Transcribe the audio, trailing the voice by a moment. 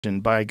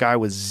by a guy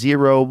with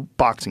 0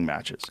 boxing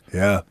matches.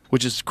 Yeah.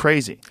 Which is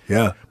crazy.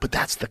 Yeah. But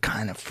that's the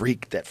kind of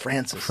freak that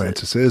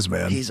Francis is,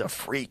 man. He's a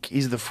freak.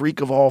 He's the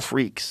freak of all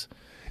freaks.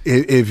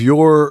 If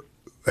you're,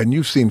 and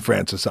you've seen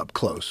Francis up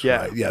close, yeah.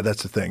 right? Yeah,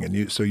 that's the thing.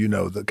 And so you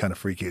know the kind of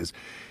freak he is.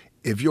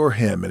 If you're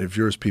him and if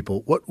you're his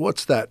people,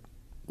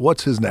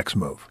 what's his next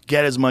move?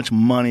 Get as much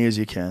money as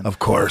you can. Of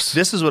course.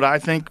 This is what I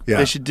think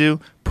they should do.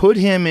 Put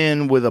him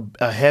in with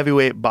a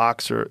heavyweight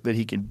boxer that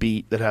he can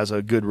beat that has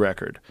a good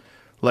record.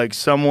 Like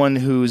someone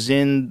who's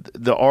in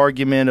the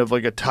argument of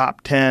like a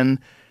top 10.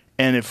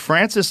 And if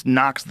Francis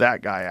knocks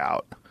that guy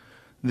out,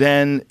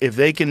 then if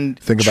they can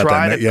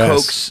try to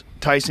coax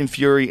Tyson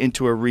Fury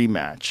into a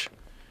rematch,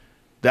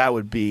 that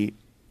would be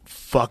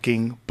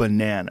fucking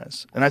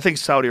bananas. And I think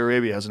Saudi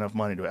Arabia has enough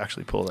money to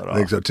actually pull that off. I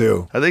think so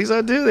too. I think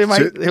so too. They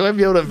might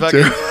be able to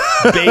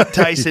fucking bait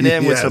Tyson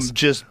in with some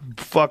just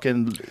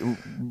fucking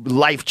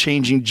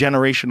life-changing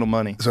generational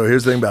money. So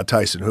here's the thing about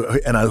Tyson,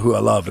 who I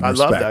love and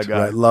respect. I love that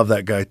guy. I love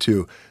that guy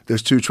too.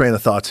 There's 2 train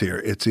of thoughts here.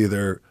 It's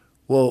either,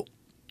 well,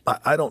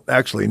 I don't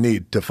actually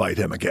need to fight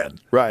him again.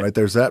 Right.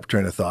 There's that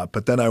train of thought.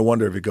 But then I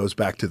wonder if it goes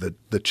back to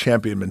the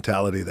champion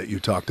mentality that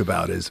you talked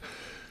about is,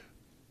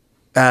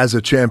 as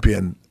a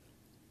champion,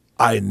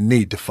 I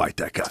need to fight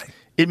that guy.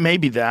 It may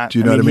be that. Do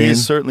you know what I mean? He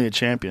is certainly a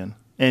champion.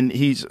 And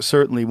he's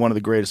certainly one of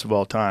the greatest of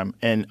all time.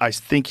 And I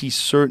think he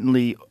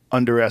certainly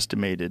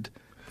underestimated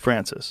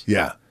Francis.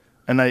 Yeah.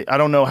 And I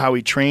don't know how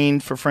he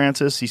trained for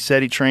Francis. He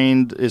said he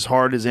trained as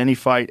hard as any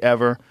fight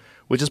ever,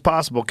 which is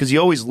possible because he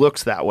always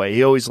looks that way.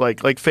 He always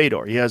like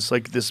Fedor. He has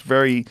like this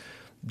very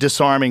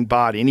disarming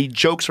body, and he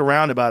jokes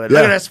around about it.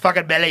 Look at this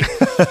fucking belly.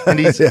 And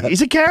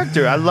he's a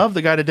character. I love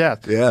the guy to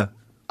death. Yeah.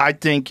 I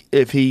think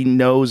if he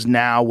knows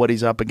now what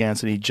he's up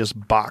against and he just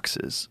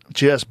boxes,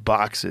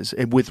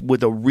 and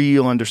with a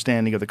real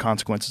understanding of the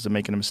consequences of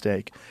making a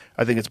mistake,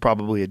 I think it's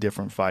probably a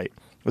different fight.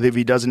 But if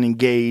he doesn't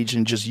engage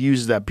and just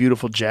uses that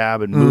beautiful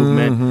jab and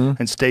movement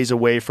and stays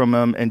away from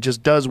him and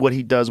just does what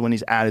he does when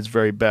he's at his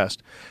very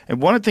best.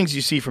 And one of the things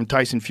you see from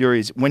Tyson Fury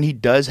is when he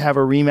does have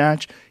a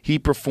rematch, he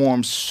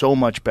performs so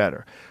much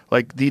better.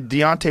 Like the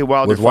Deontay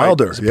Wilder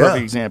fight is a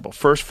perfect example.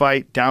 First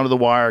fight, down to the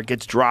wire,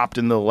 gets dropped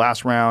in the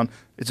last round.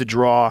 It's a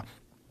draw.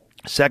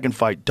 Second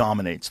fight,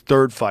 dominates.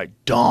 Third fight,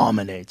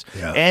 dominates.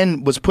 Yeah.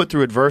 And was put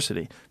through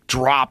adversity.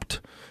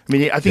 Dropped. I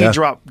mean, I think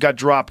he got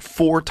dropped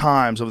 4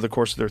 times over the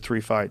course of their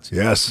 3 fights.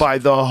 Yes. By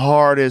the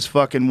hardest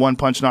fucking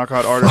one-punch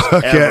knockout artist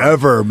ever.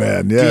 Ever,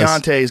 man. Yes.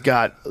 Deontay's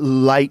got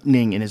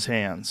lightning in his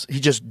hands. He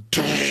just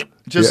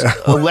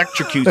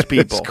electrocutes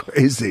people. It's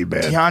crazy,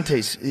 man.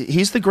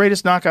 He's the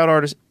greatest knockout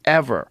artist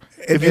ever.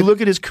 If you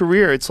look at his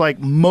career, it's like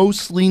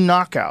mostly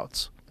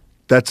knockouts.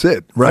 That's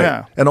it, right?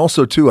 Yeah. And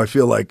also, too, I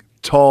feel like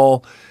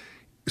tall.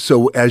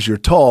 So as you're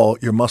tall,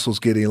 your muscles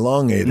get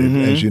elongated,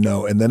 as you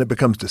know, and then it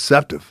becomes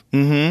deceptive.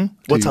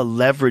 What's a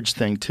leverage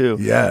thing, too?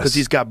 Yes. Because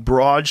he's got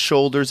broad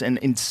shoulders and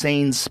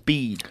insane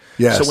speed.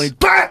 Yes. So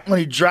when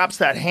he drops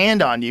that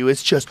hand on you,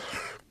 it's just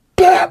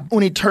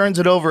when he turns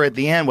it over at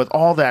the end with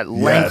all that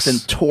length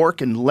and torque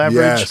and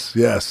leverage.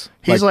 Yes.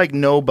 He's like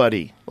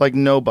nobody. Like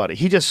nobody.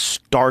 He just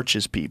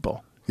starches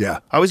people. Yeah.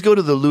 I always go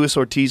to the Luis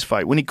Ortiz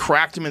fight. When he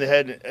cracked him in the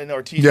head and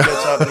Ortiz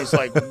gets up and he's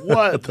like,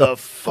 what the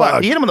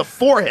fuck? He hit him on the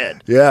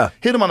forehead. Yeah.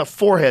 Hit him on the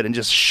forehead and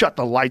just shut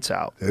the lights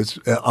out. It's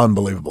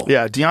unbelievable.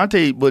 Yeah.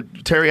 Deontay,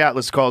 what Teddy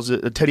Atlas calls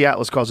it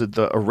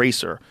the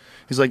eraser.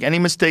 He's like, any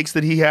mistakes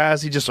that he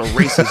has, he just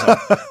erases them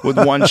with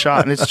one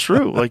shot. And it's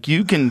true. Like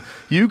you can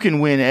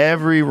win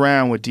every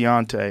round with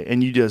Deontay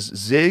and you just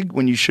zig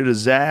when you should have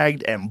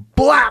zagged and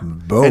blap.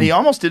 Boom. And he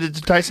almost did it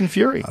to Tyson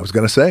Fury. I was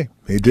going to say,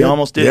 he did. He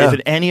almost did. If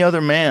it any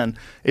other man,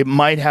 it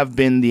might have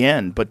been the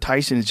end. But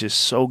Tyson is just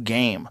so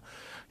game.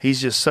 He's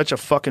just such a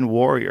fucking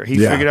warrior. He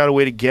figured out a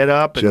way to get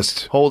up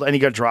and hold, and he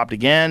got dropped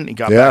again. He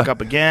got back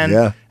up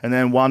again, and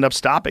then wound up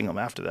stopping him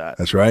after that.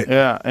 That's right.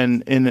 Yeah,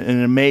 and in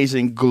an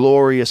amazing,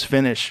 glorious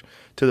finish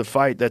to the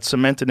fight that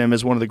cemented him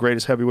as one of the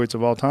greatest heavyweights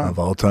of all time. Of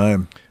all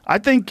time. I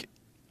think,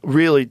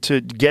 really,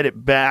 to get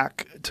it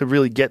back, to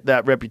really get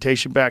that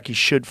reputation back, he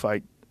should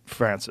fight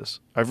Francis.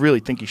 I really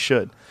think he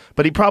should.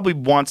 But he probably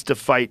wants to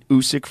fight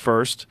Usyk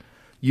first,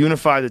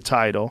 unify the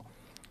title,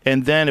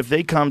 and then if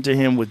they come to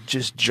him with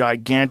just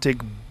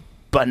gigantic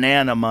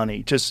banana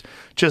money, just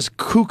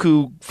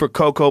cuckoo for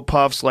Cocoa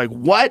Puffs, like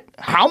what?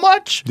 How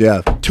much?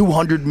 Yeah.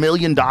 $200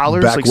 million? Back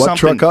like what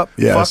something truck up?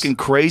 Yes. Fucking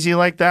crazy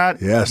like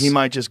that? Yes. He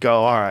might just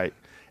go, all right.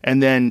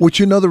 And then, which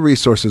you know the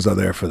resources are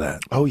there for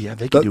that. Oh yeah,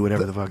 they can do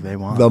whatever the fuck they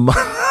want.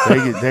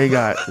 They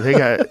got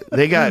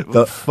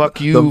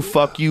fuck you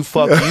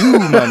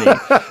money.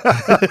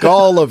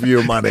 All of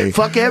you money.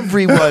 Fuck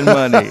everyone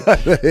money.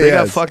 They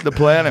got fuck the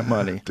planet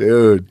money,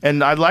 dude.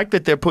 And I like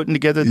that they're putting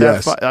together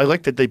that fight. I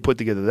like that they put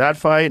together that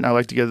fight, and I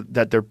like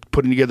that they're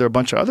putting together a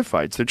bunch of other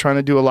fights. They're trying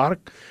to do a lot of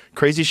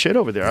crazy shit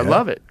over there. I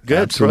love it. Good.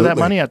 Absolutely. Throw that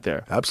money out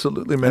there.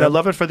 Absolutely, man. And I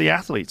love it for the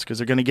athletes because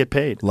they're going to get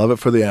paid. Love it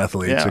for the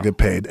athletes to get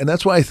paid. And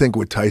that's why I think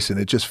with Tyson,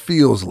 it just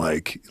feels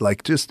like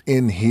just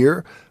in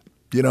here,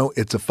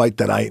 it's a fight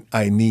that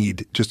I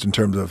need just in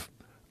terms of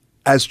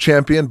as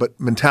champion, but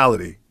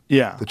mentality.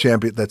 Yeah. The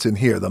champion that's in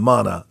here, the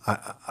mana.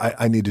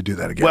 I need to do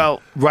that again.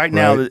 Well, right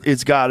now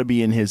it's got to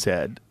be in his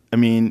head. I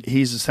mean,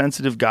 he's a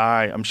sensitive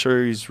guy. I'm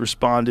sure he's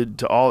responded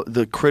to all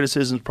the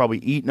criticisms, probably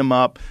eating him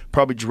up,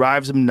 probably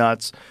drives him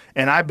nuts.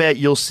 And I bet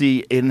you'll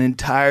see an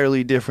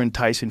entirely different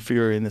Tyson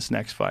Fury in this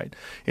next fight.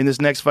 In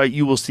this next fight,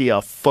 you will see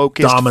a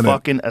focused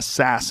fucking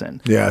assassin.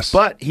 Yes.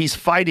 But he's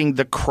fighting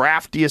the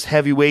craftiest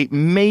heavyweight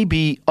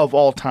maybe of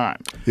all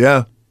time.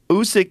 Yeah.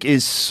 Usyk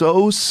is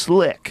so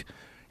slick.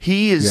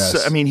 He is,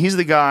 Yes. I mean, he's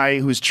the guy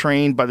who's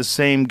trained by the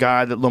same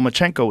guy that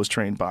Lomachenko was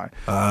trained by.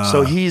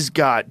 So he's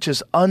got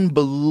just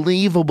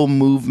unbelievable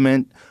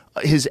movement.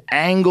 His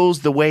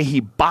angles, the way he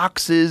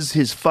boxes,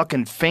 his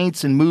fucking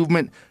feints and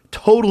movement,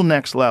 total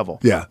next level.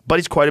 Yeah. But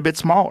he's quite a bit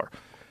smaller.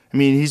 I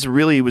mean, he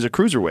was a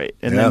cruiserweight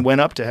and then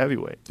went up to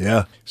heavyweight.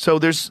 Yeah. So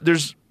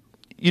there's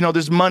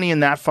money in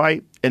that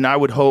fight, and I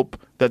would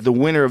hope that the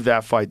winner of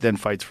that fight then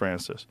fights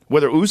Francis.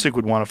 Whether Usyk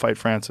would want to fight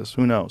Francis,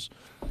 who knows?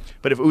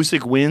 But if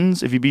Usyk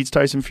wins, if he beats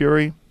Tyson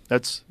Fury,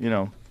 that's,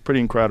 pretty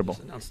incredible.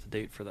 Just announce the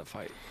date for that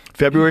fight.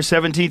 February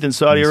 17th in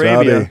Saudi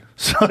Arabia.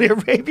 Saudi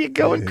Arabia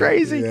going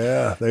crazy.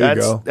 Yeah, there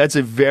you go. That's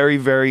a very,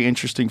 very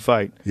interesting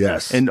fight.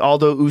 Yes. And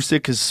although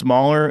Usyk is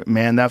smaller,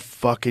 man, that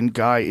fucking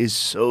guy is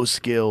so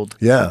skilled.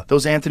 Yeah.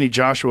 Those Anthony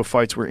Joshua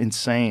fights were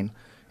insane.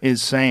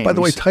 Insane. By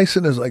the way,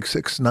 Tyson is like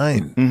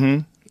 6'9". Mm-hmm.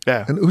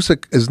 Yeah. And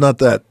Usyk is not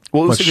that.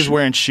 Well, Usyk is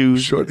wearing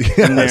shoes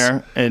in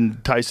there,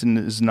 and Tyson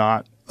is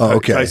not. Oh,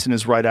 okay. Tyson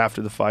is right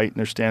after the fight, and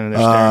they're standing there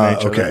staring at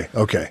each other.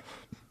 Okay.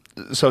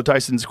 So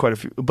Tyson's quite a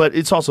few, but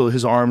it's also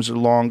his arms are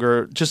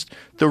longer. Just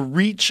the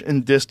reach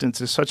and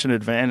distance is such an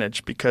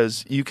advantage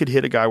because you could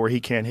hit a guy where he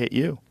can't hit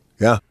you.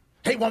 Yeah.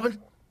 Hey,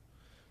 woman.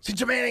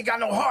 Since your man ain't got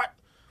no heart,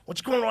 why don't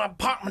you go to my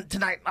apartment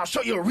tonight? I'll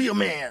show you a real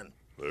man.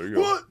 There you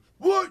go.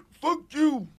 What? Fuck you.